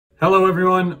Hello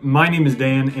everyone, my name is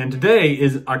Dan, and today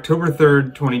is October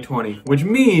 3rd, 2020, which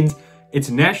means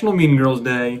it's National Mean Girls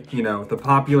Day, you know, the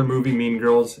popular movie Mean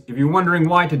Girls. If you're wondering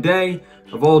why today,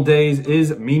 of all days,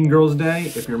 is Mean Girls Day,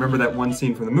 if you remember that one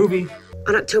scene from the movie.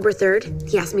 On October 3rd,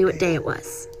 he asked me what day it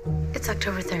was. It's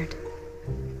October 3rd.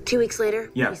 2 weeks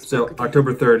later, yeah, so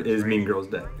October 3rd is Mean Girls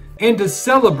Day. And to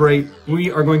celebrate,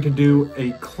 we are going to do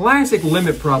a classic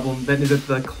limit problem that is at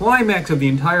the climax of the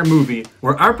entire movie,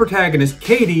 where our protagonist,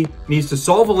 Katie, needs to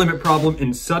solve a limit problem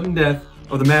in sudden death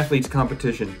of the mathletes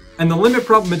competition. And the limit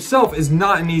problem itself is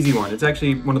not an easy one. It's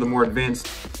actually one of the more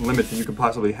advanced limits that you could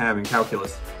possibly have in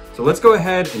calculus. So let's go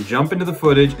ahead and jump into the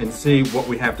footage and see what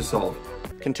we have to solve.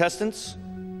 Contestants,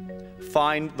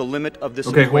 find the limit of this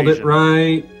equation. equation. Hold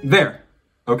it right there.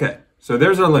 Okay, so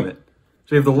there's our limit.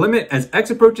 So we have the limit as x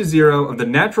approaches 0 of the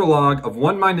natural log of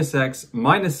 1 minus x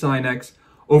minus sine x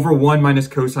over 1 minus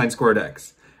cosine squared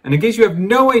x. And in case you have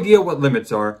no idea what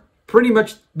limits are, pretty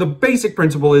much the basic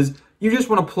principle is you just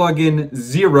want to plug in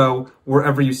 0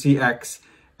 wherever you see x.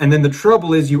 And then the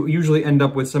trouble is you usually end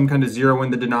up with some kind of 0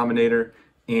 in the denominator,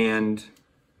 and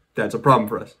that's a problem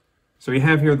for us. So we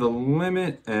have here the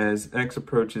limit as x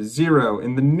approaches 0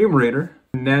 in the numerator,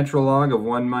 natural log of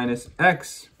 1 minus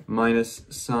x minus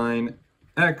sine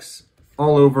x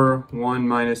all over 1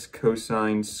 minus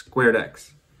cosine squared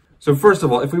x. So first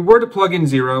of all, if we were to plug in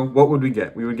 0, what would we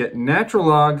get? We would get natural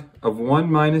log of 1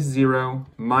 minus 0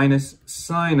 minus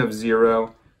sine of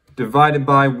 0 divided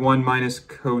by 1 minus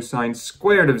cosine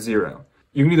squared of 0.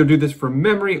 You can either do this from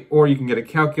memory or you can get a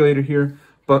calculator here,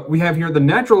 but we have here the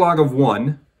natural log of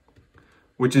 1,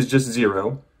 which is just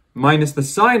 0, minus the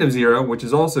sine of 0, which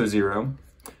is also 0,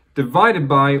 divided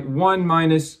by 1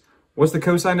 minus, what's the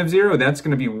cosine of 0? That's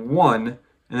going to be 1,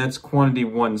 and that's quantity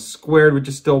 1 squared, which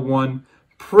is still 1.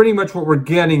 Pretty much what we're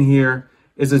getting here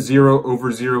is a 0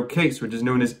 over 0 case, which is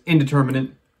known as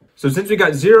indeterminate. So since we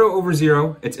got 0 over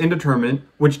 0, it's indeterminate,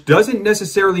 which doesn't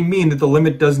necessarily mean that the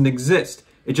limit doesn't exist.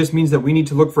 It just means that we need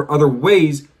to look for other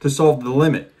ways to solve the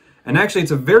limit. And actually,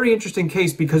 it's a very interesting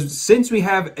case because since we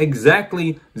have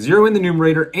exactly 0 in the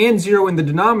numerator and 0 in the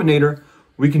denominator,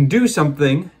 we can do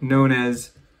something known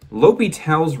as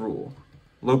L'Hopital's rule.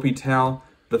 L'Hopital,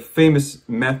 the famous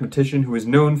mathematician who is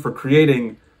known for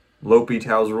creating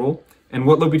L'Hopital's rule. And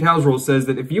what L'Hopital's rule says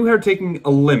that if you are taking a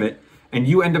limit and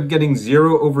you end up getting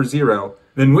 0 over 0,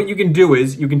 then what you can do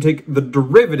is you can take the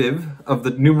derivative of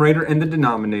the numerator and the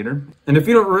denominator. And if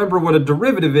you don't remember what a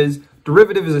derivative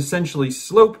is essentially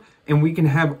slope, and we can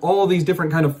have all these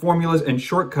different kind of formulas and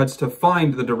shortcuts to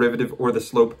find the derivative or the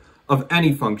slope of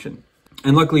any function.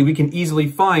 And luckily, we can easily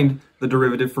find the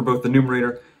derivative for both the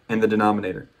numerator and the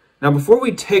denominator. Now, before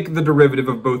we take the derivative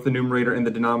of both the numerator and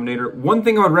the denominator, one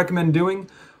thing I would recommend doing,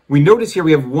 we notice here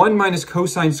we have 1 minus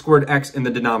cosine squared x in the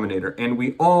denominator, and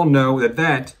we all know that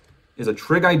that is a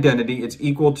trig identity. It's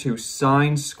equal to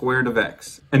sine squared of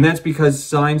x. And that's because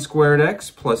sine squared x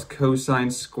plus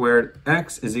cosine squared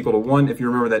x is equal to 1, if you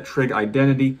remember that trig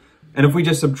identity. And if we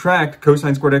just subtract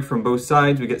cosine squared x from both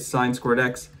sides, we get sine squared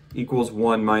x equals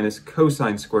 1 minus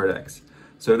cosine squared x.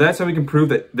 So that's how we can prove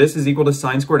that this is equal to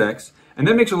sine squared x, and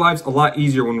that makes our lives a lot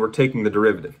easier when we're taking the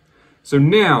derivative. So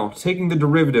now, taking the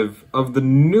derivative of the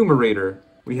numerator,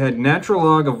 we had natural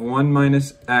log of 1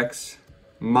 minus x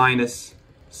minus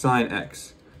sine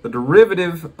x. The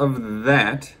derivative of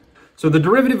that, so the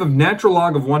derivative of natural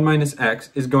log of 1 minus x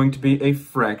is going to be a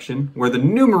fraction, where the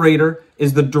numerator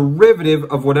is the derivative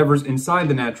of whatever's inside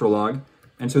the natural log.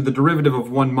 And so the derivative of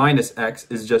 1 minus x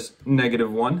is just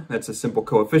negative 1. That's a simple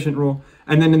coefficient rule.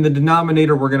 And then in the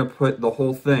denominator, we're going to put the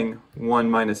whole thing 1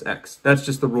 minus x. That's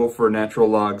just the rule for natural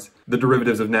logs, the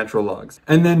derivatives of natural logs.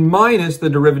 And then minus the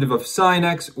derivative of sine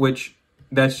x, which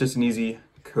that's just an easy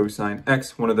cosine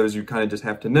x. One of those you kind of just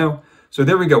have to know. So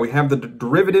there we go. We have the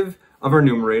derivative of our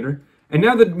numerator. And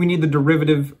now that we need the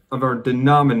derivative of our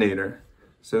denominator.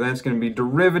 So that's going to be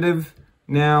derivative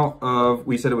now of,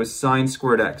 we said it was sine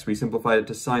squared x. We simplified it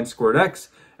to sine squared x.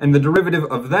 And the derivative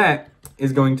of that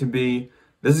is going to be,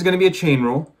 this is going to be a chain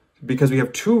rule because we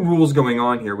have two rules going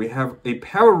on here. We have a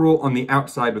power rule on the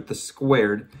outside with the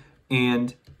squared,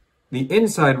 and the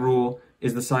inside rule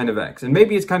is the sine of x. And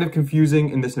maybe it's kind of confusing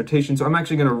in this notation, so I'm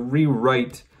actually going to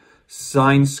rewrite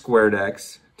sine squared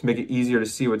x to make it easier to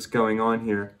see what's going on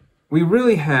here. We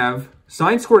really have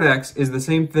sine squared x is the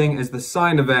same thing as the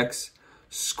sine of x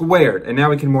squared. And now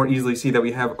we can more easily see that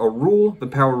we have a rule, the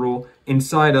power rule,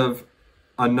 inside of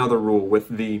another rule with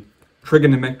the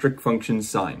trigonometric function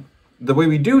sine. The way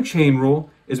we do chain rule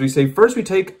is we say first we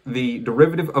take the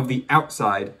derivative of the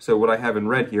outside, so what I have in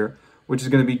red here, which is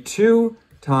going to be 2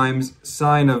 times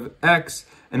sine of x,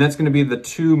 and that's going to be the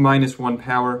 2 minus 1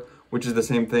 power, which is the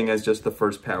same thing as just the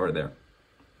first power there.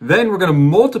 Then we're going to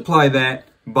multiply that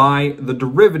by the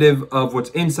derivative of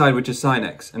what's inside, which is sine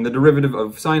x. And the derivative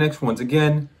of sine x, once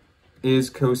again,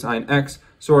 is cosine x.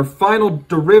 So our final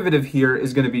derivative here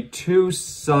is going to be 2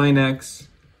 sine x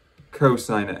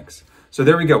cosine x. So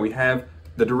there we go. We have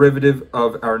the derivative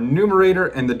of our numerator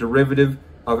and the derivative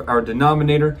of our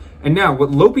denominator. And now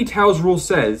what L'Hopital's rule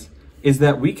says is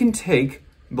that we can take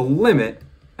the limit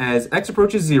as x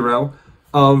approaches 0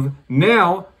 of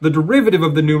now the derivative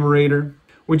of the numerator,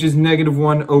 which is negative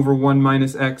 1 over 1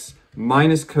 minus x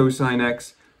minus cosine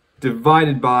x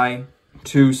divided by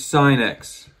 2 sine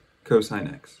x cosine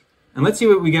x. And let's see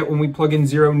what we get when we plug in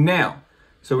 0 now.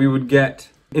 So we would get,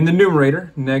 in the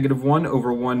numerator, negative 1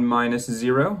 over 1 minus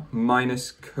 0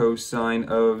 minus cosine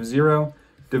of 0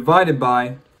 divided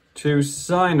by 2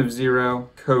 sine of 0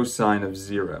 cosine of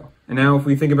 0. And now if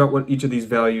we think about what each of these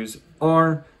values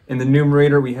are, in the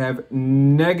numerator we have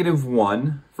negative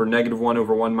 1 for negative 1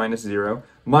 over 1 minus 0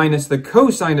 minus the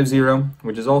cosine of 0,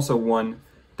 which is also 1,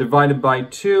 divided by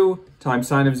 2 times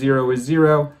sine of 0 is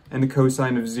 0, and the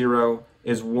cosine of 0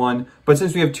 is 1. But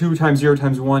since we have 2 times 0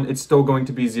 times 1, it's still going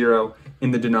to be 0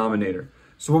 in the denominator.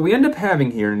 So what we end up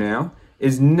having here now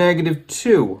is negative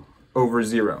 2 over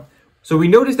 0. So we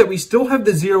notice that we still have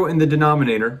the 0 in the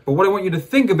denominator, but what I want you to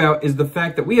think about is the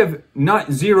fact that we have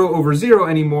not 0 over 0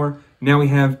 anymore. Now we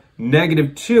have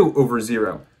negative 2 over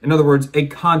 0. In other words, a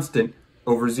constant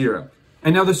over 0.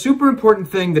 And now the super important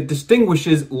thing that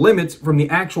distinguishes limits from the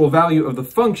actual value of the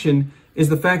function is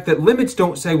the fact that limits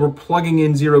don't say we're plugging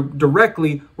in 0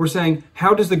 directly. We're saying,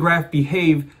 how does the graph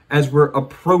behave as we're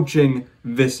approaching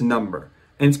this number?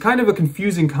 And it's kind of a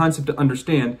confusing concept to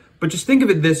understand, but just think of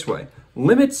it this way.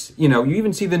 Limits, you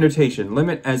even see the notation,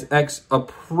 limit as x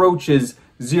approaches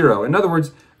 0. In other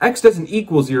words, x doesn't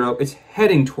equal 0, it's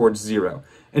heading towards 0.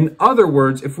 In other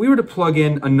words, if we were to plug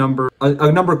in a number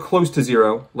close to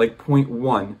 0, like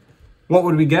 0.1, what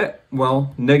would we get?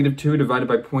 Well, negative 2 divided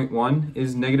by 0.1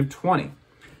 is negative 20.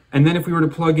 And then if we were to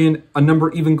plug in a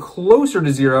number even closer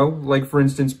to 0, like for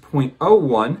instance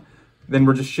 0.01, then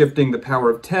we're just shifting the power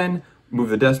of 10, move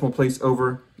the decimal place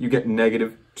over, you get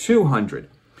negative 200.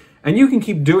 And you can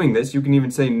keep doing this. You can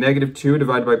even say negative 2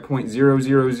 divided by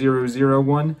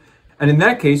 0.00001. And in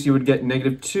that case, you would get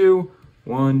negative 2,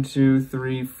 1, 2,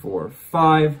 3, 4,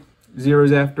 5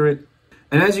 zeros after it.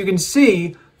 And as you can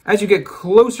see, as you get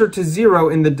closer to 0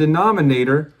 in the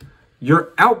denominator,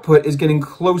 your output is getting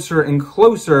closer and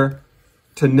closer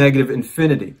to negative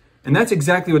infinity. And that's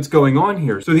exactly what's going on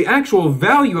here. So the actual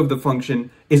value of the function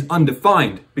is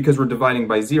undefined because we're dividing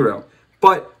by 0.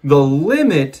 But the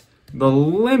limit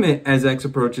as x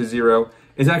approaches 0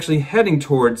 is actually heading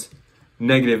towards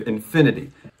negative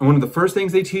infinity. And one of the first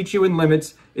things they teach you in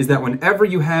limits is that whenever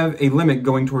you have a limit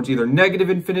going towards either negative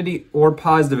infinity or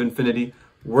positive infinity,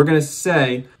 we're going to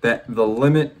say that the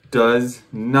limit does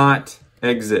not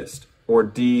exist, or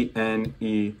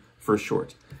DNE for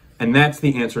short. And that's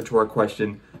the answer to our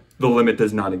question, the limit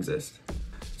does not exist.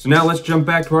 So now let's jump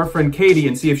back to our friend Katie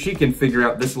and see if she can figure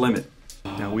out this limit.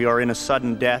 Now we are in a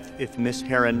sudden death. If Miss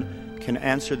Heron can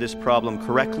answer this problem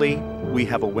correctly, we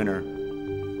have a winner.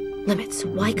 Limits.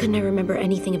 Why couldn't I remember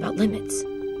anything about limits?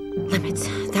 Limits.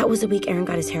 That was the week Aaron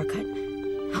got his haircut.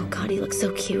 Oh God, he looks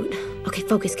so cute. Okay,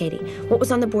 focus, Katie. What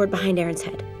was on the board behind Aaron's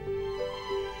head?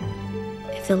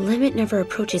 If the limit never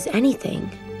approaches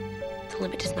anything, the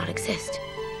limit does not exist.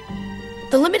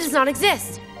 The limit does not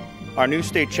exist! Our new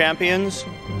state champions,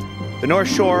 the North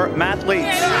Shore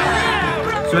mathletes.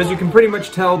 So as you can pretty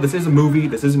much tell, this is a movie,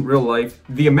 this isn't real life.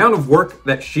 The amount of work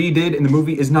that she did in the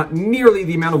movie is not nearly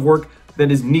the amount of work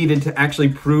that is needed to actually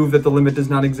prove that the limit does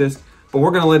not exist. But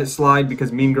we're going to let it slide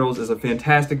because Mean Girls is a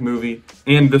fantastic movie,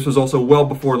 and this was also well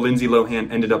before Lindsay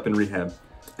Lohan ended up in rehab.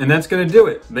 And that's going to do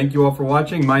it. Thank you all for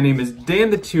watching. My name is Dan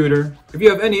the Tutor. If you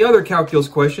have any other calculus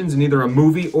questions in either a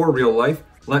movie or real life,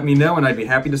 let me know and I'd be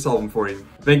happy to solve them for you.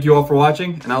 Thank you all for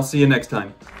watching, and I'll see you next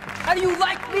time. How do you like